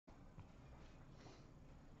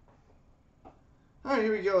All right,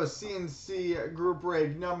 here we go. CNC group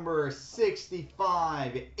break number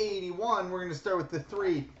 6581. We're going to start with the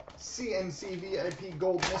 3 CNC VIP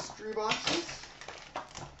gold mystery boxes.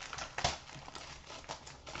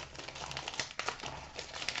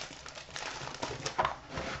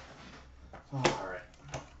 All right.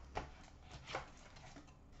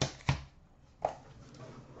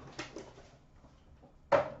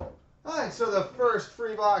 All right, so the first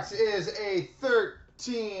free box is a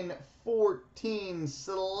 13-14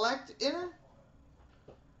 select inner.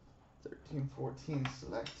 13-14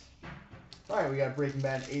 select. All right, we got Breaking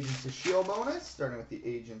Bad Agents of S.H.I.E.L.D. bonus, starting with the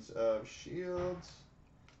Agents of S.H.I.E.L.D.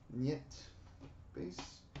 Niet. Base.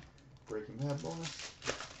 Breaking Bad bonus.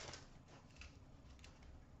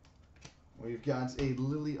 We've got a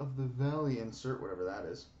Lily of the Valley insert, whatever that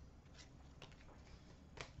is.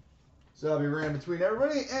 So I'll be ran between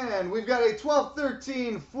everybody. And we've got a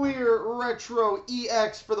 12-13 Fleer Retro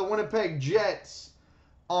EX for the Winnipeg Jets,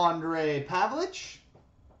 Andre Pavlich.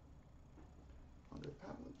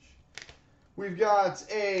 We've got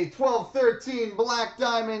a 12-13 Black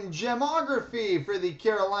Diamond Gemography for the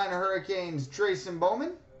Carolina Hurricanes, Trayson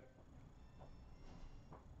Bowman.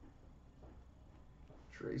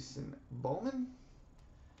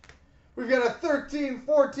 We've got a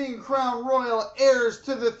 13-14 Crown Royal Heirs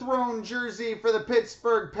to the Throne jersey for the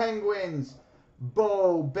Pittsburgh Penguins,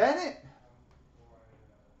 Bo Bennett.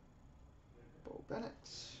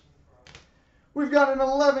 We've got an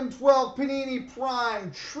 11-12 Panini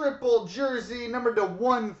Prime triple jersey numbered to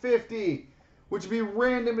 150, which would be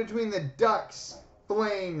random between the Ducks,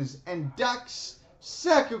 Flames, and Ducks,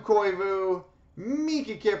 Saku Koivu,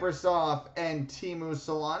 Mika Kiprusoff, and Teemu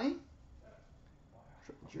Selanne.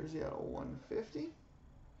 Triple jersey out of 150.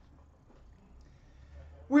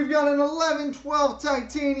 We've got an 11-12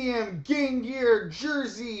 Titanium Game Gear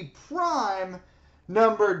jersey Prime,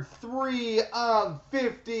 numbered 3 of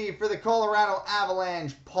 50 for the Colorado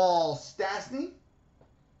Avalanche, Paul Stastny.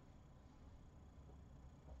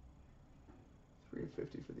 3 of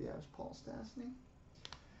 50 for the Avs, Paul Stastny.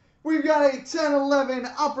 We've got a 10-11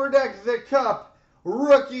 Upper Deck the Cup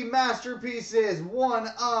Rookie Masterpieces 1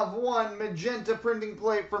 of 1 magenta printing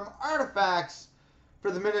plate from Artifacts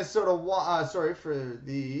for the Minnesota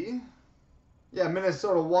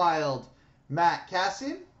Wild, Matt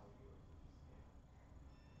Cassian.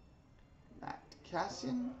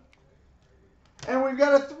 And we've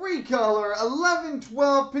got a 3-color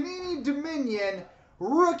 11-12 Panini Dominion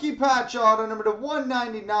rookie patch auto number to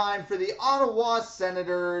 199 for the Ottawa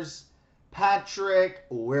Senators, Patrick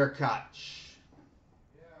Wirtkash.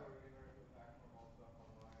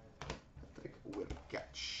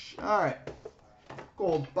 All right,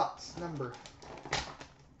 gold box number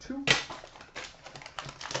 2.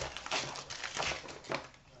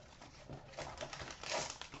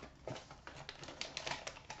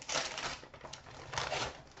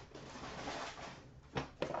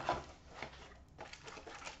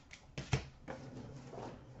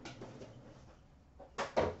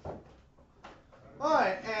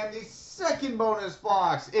 Alright, and the second bonus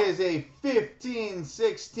box is a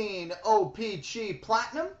 15-16 OPG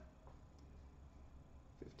Platinum.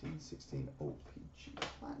 15-16 OPG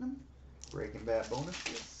Platinum. Breaking Bad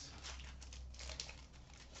bonuses.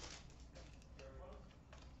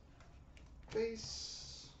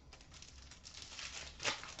 Base.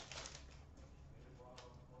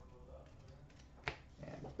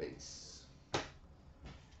 And base.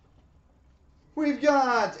 We've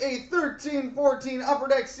got a 13-14 Upper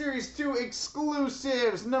Deck Series 2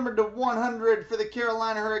 exclusives numbered to 100 for the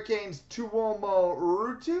Carolina Hurricanes, Tuomo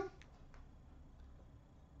Ruutu.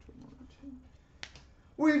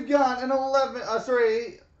 We've got an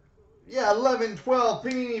 11-12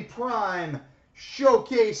 Panini Prime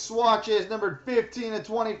Showcase Swatches numbered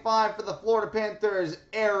 15-25 for the Florida Panthers,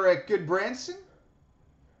 Eric Goodbranson.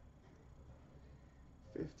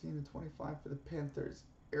 15-25 for the Panthers,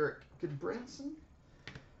 Eric Goodbranson.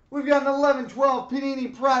 We've got an 11-12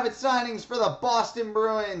 Panini Private Signings for the Boston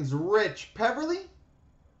Bruins, Rich Peverley.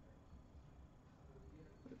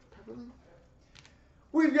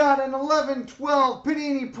 We've got an 11-12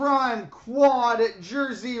 Panini Prime Quad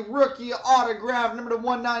Jersey Rookie Autograph number to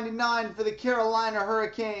 199 for the Carolina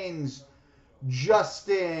Hurricanes,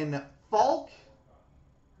 Justin Falk.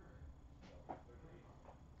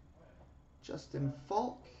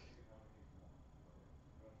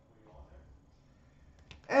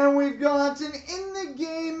 And we've got an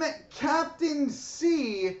in-the-game Captain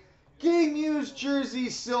C Game Used Jersey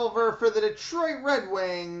Silver for the Detroit Red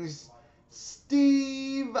Wings,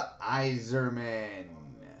 Steve Yzerman.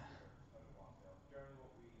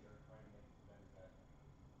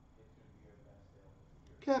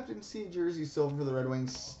 Captaincy jersey silver for the Red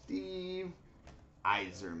Wings, Steve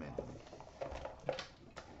Yzerman.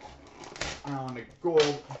 On to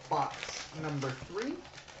gold box number 3.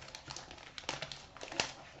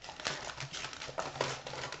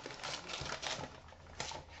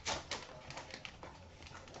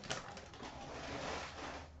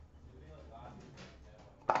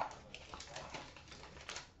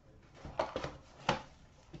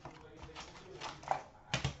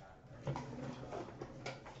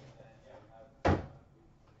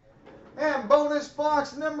 And bonus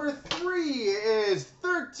box number 3 is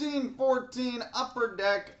 1314 Upper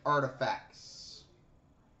Deck Artifacts.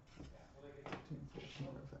 1314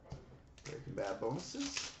 Artifacts. Breaking Bad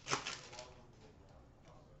bonuses.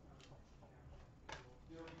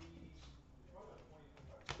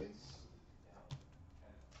 Base.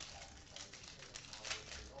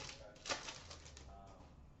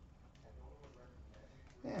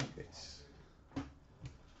 And base.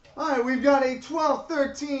 Alright, we've got a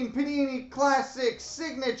 12-13 Panini Classic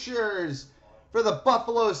Signatures for the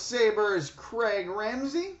Buffalo Sabres, Craig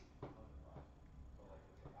Ramsey.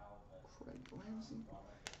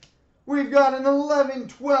 We've got an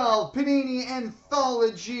 11-12 Panini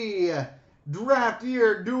Anthology Draft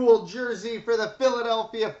Year Dual Jersey for the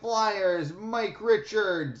Philadelphia Flyers, Mike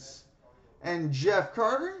Richards and Jeff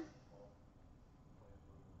Carter.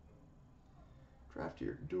 Draft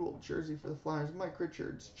Year Dual Jersey for the Flyers, Mike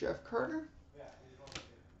Richards, Jeff Carter.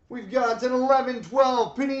 We've got an 11-12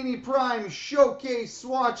 Panini Prime Showcase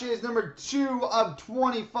Swatches, number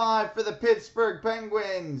 2/25 for the Pittsburgh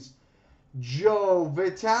Penguins, Joe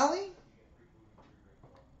Vitale.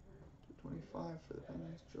 25 for the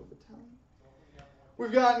Penguins, Joe Vitale.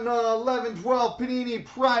 We've got an 11-12 Panini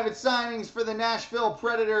Private Signings for the Nashville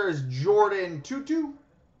Predators, Jordan Tutu.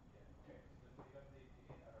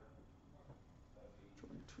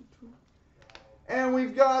 And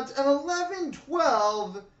we've got an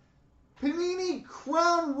 11-12 Panini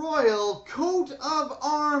Crown Royal Coat of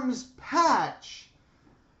Arms patch,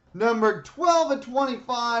 number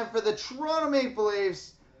 12/25 for the Toronto Maple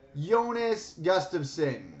Leafs, Jonas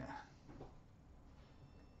Gustafsson.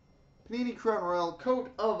 Panini Crown Royal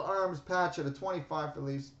Coat of Arms patch at a 25 for the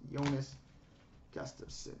Leafs, Jonas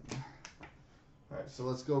Gustafsson. All right, so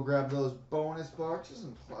let's go grab those bonus boxes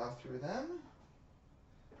and plow through them.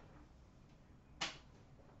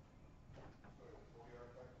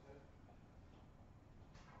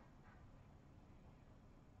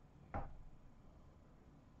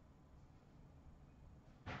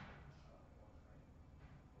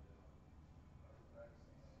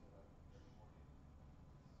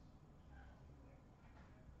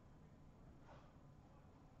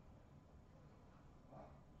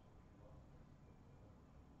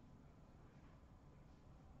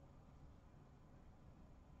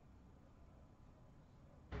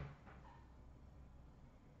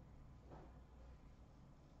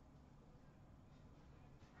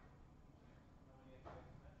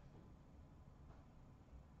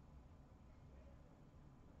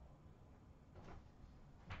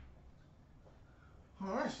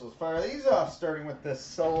 Alright, so let's fire these off, starting with the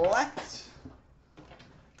Select.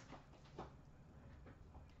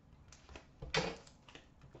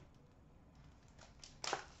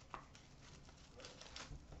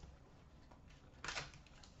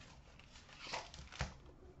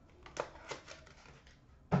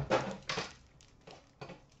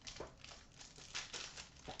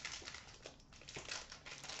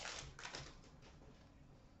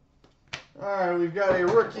 Alright, we've got a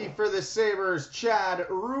rookie for the Sabres, Chad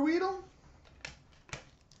Ruedel.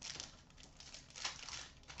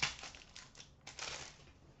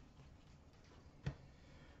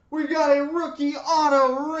 We've got a rookie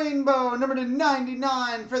auto rainbow, number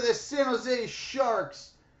 /99 for the San Jose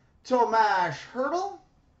Sharks, Tomas Hertl.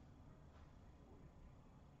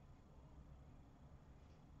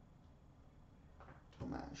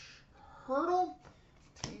 Tomas Hertl.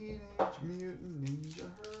 Teenage Mutant Ninja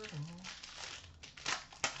Hertl.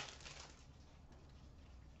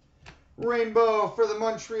 Rainbow for the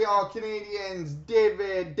Montreal Canadiens,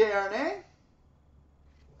 David Desharnais.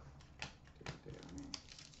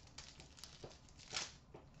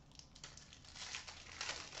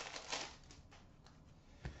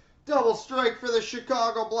 Double strike for the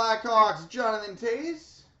Chicago Blackhawks, Jonathan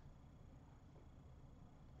Toews.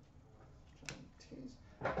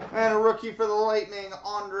 And a rookie for the Lightning,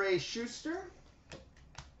 Andre Schuster.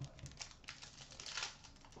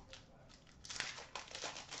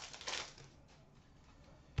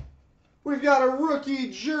 We've got a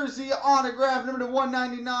rookie jersey autograph, number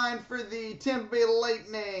 /199 for the Tampa Bay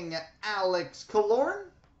Lightning, Alex Killorn.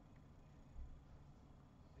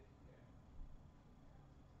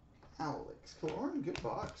 Alex Killorn, good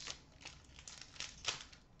box.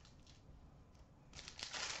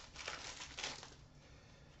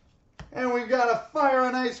 And we've got a Fire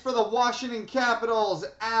on Ice for the Washington Capitals,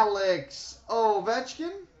 Alex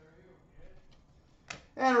Ovechkin.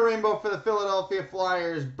 And a rainbow for the Philadelphia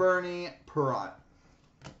Flyers, Bernie Perrott.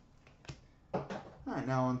 All right,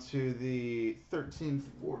 now on to the 13-14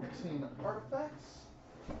 artifacts.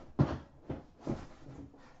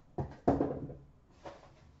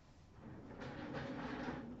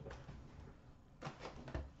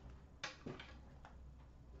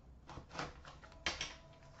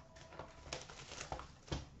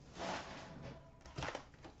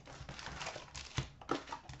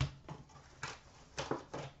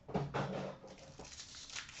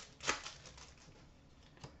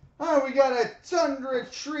 All right, we got a Tundra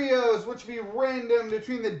Trios, which will be random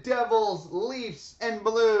between the Devils, Leafs, and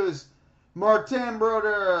Blues. Martin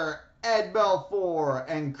Brodeur, Ed Belfour,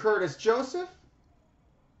 and Curtis Joseph.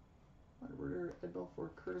 Martin Brodeur, Ed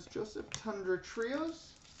Belfour, Curtis Joseph. Tundra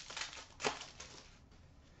Trios.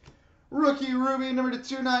 Rookie Ruby, number to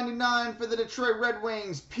 299 for the Detroit Red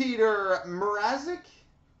Wings, Peter Mrazek.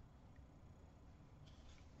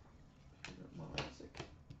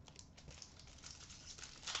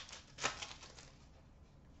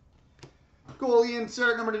 Goalie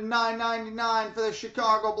insert number to 999 for the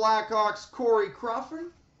Chicago Blackhawks, Corey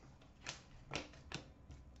Crawford.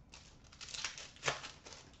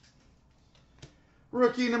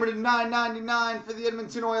 Rookie number to 999 for the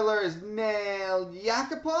Edmonton Oilers, Nail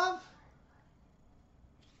Yakupov.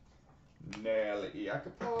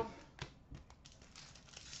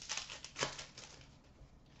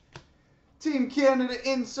 Team Canada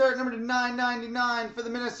insert number to 999 for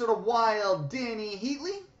the Minnesota Wild, Danny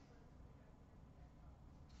Heatley.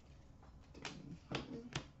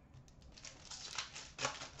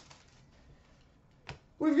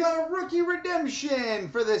 We've got a rookie redemption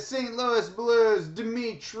for the St. Louis Blues,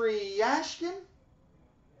 Dmitry Yashkin.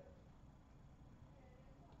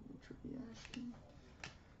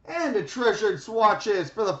 And a treasured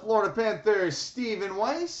swatches for the Florida Panthers, Stephen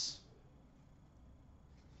Weiss.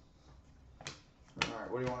 All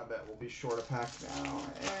right, what do you want to bet? We'll be short a pack now.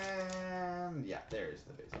 And yeah, there's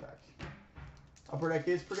the base pack. Upper deck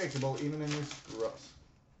is predictable, even in this gross.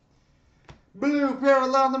 Blue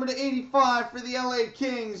parallel number to 85 for the LA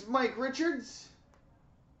Kings, Mike Richards.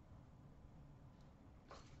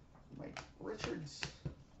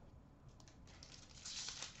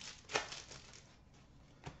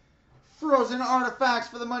 Frozen artifacts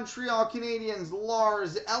for the Montreal Canadiens,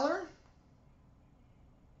 Lars Eller.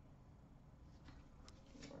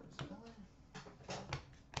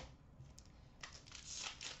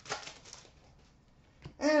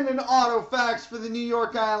 And an auto fax for the New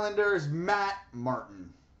York Islanders, Matt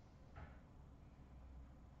Martin.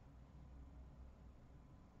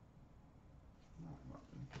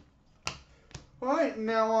 All right,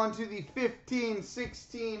 now on to the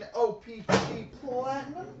 15-16 OPC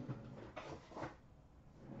Platinum.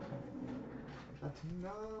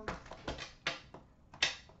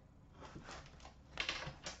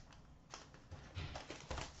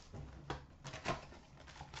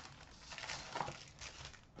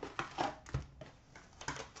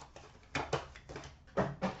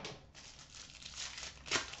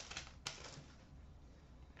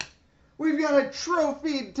 We've got a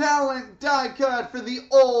trophy talent die cut for the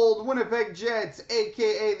old Winnipeg Jets,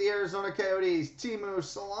 a.k.a. the Arizona Coyotes, Teemu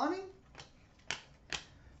Selanne.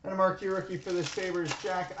 And a marquee rookie for the Sabres,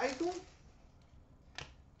 Jack Eichel.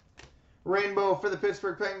 Rainbow for the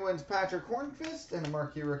Pittsburgh Penguins, Patrick Hornqvist. And a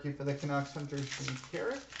marquee rookie for the Canucks, Hunter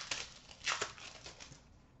Shinkaruk.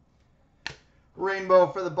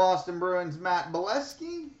 Rainbow for the Boston Bruins, Matt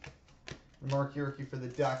Bolesky. Marquee rookie for the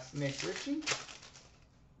Ducks, Nick Ritchie.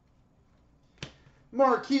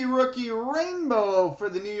 Marquee rookie rainbow for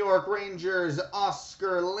the New York Rangers,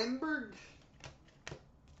 Oscar Lindberg.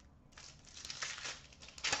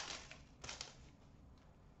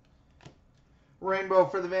 Rainbow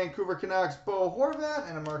for the Vancouver Canucks, Bo Horvat.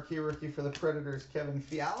 And a marquee rookie for the Predators, Kevin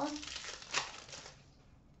Fiala.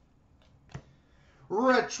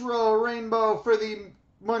 Retro rainbow for the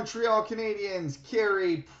Montreal Canadiens,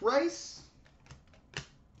 Carey Price.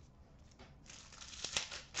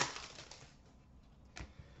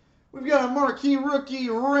 We've got a marquee rookie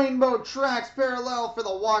rainbow tracks parallel for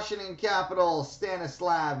the Washington Capitals,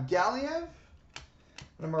 Stanislav Galiev.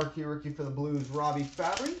 And a marquee rookie for the Blues, Robbie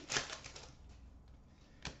Fabry.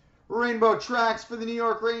 Rainbow tracks for the New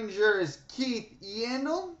York Rangers, Keith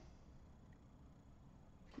Yandel.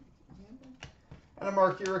 And a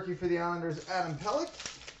marquee rookie for the Islanders, Adam Pelech.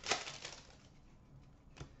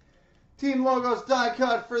 Team logos die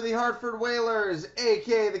cut for the Hartford Whalers,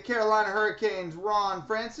 a.k.a. the Carolina Hurricanes, Ron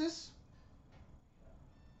Francis.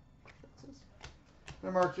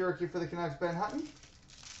 And Mark Yurke for the Canucks, Ben Hutton.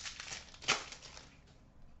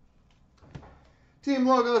 Team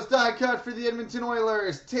logos die cut for the Edmonton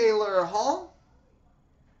Oilers, Taylor Hall.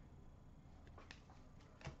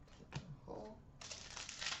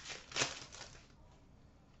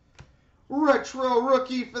 Retro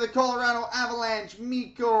rookie for the Colorado Avalanche,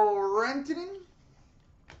 Mikko Rantanen.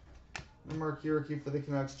 And Mark Yurke for the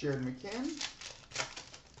Canucks, Jared McCann.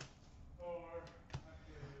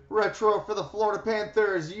 Retro for the Florida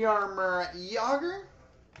Panthers, Jaromir Jagr.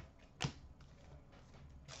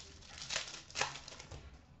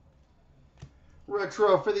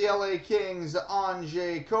 Retro for the LA Kings,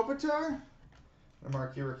 Anze Kopitar. And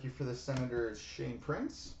Mark Yurke for the Senators, Shane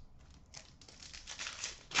Prince.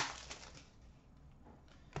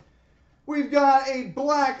 We've got a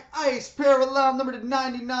black ice parallel number to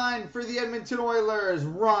 99 for the Edmonton Oilers,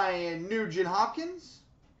 Ryan Nugent-Hopkins.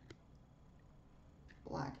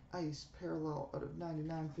 Black ice parallel out of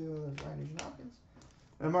 99 for the Oilers, Ryan Nugent-Hopkins.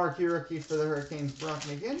 And Mark Yurke for the Hurricanes, Brock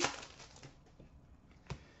McGinn.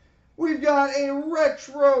 We've got a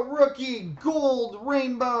retro rookie gold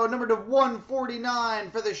rainbow number to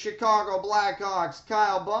 149 for the Chicago Blackhawks,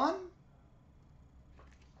 Kyle Bunn.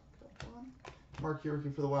 Mark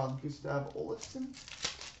Yurke for the Wild, Gustav Olofsson.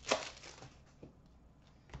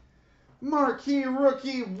 Marquee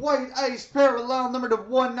rookie white ice parallel number to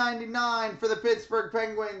 199 for the Pittsburgh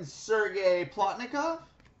Penguins, Sergei Plotnikov.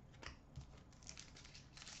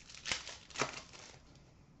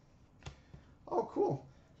 Oh, cool.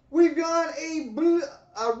 We've got a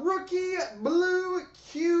rookie blue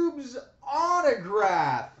cubes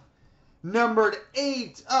autograph. Numbered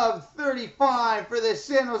 8 of 35 for the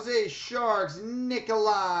San Jose Sharks,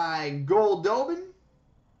 Nikolai Goldobin.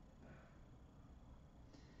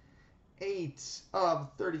 8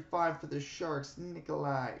 of 35 for the Sharks,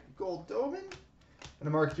 Nikolai Goldobin. And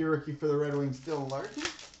a Marquee rookie for the Red Wings, Dylan Larkin.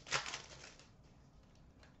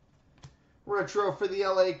 Retro for the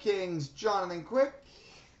LA Kings, Jonathan Quick.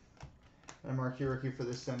 And a Marquee rookie for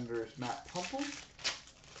the Senators, Matt Pumple.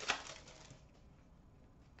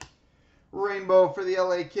 Rainbow for the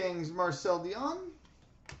LA Kings, Marcel Dion.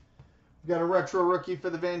 We've got a retro rookie for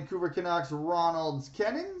the Vancouver Canucks, Ronald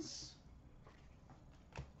Kennins.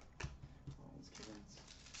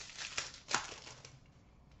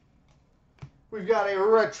 We've got a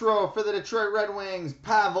retro for the Detroit Red Wings,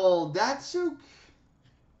 Pavel Datsyuk.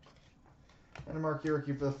 And a Marquee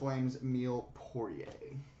rookie for the Flames, Emile Poirier.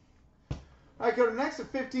 All right, go to next, a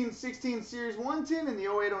 15-16 Series 110 in the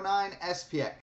 08-09 SPX.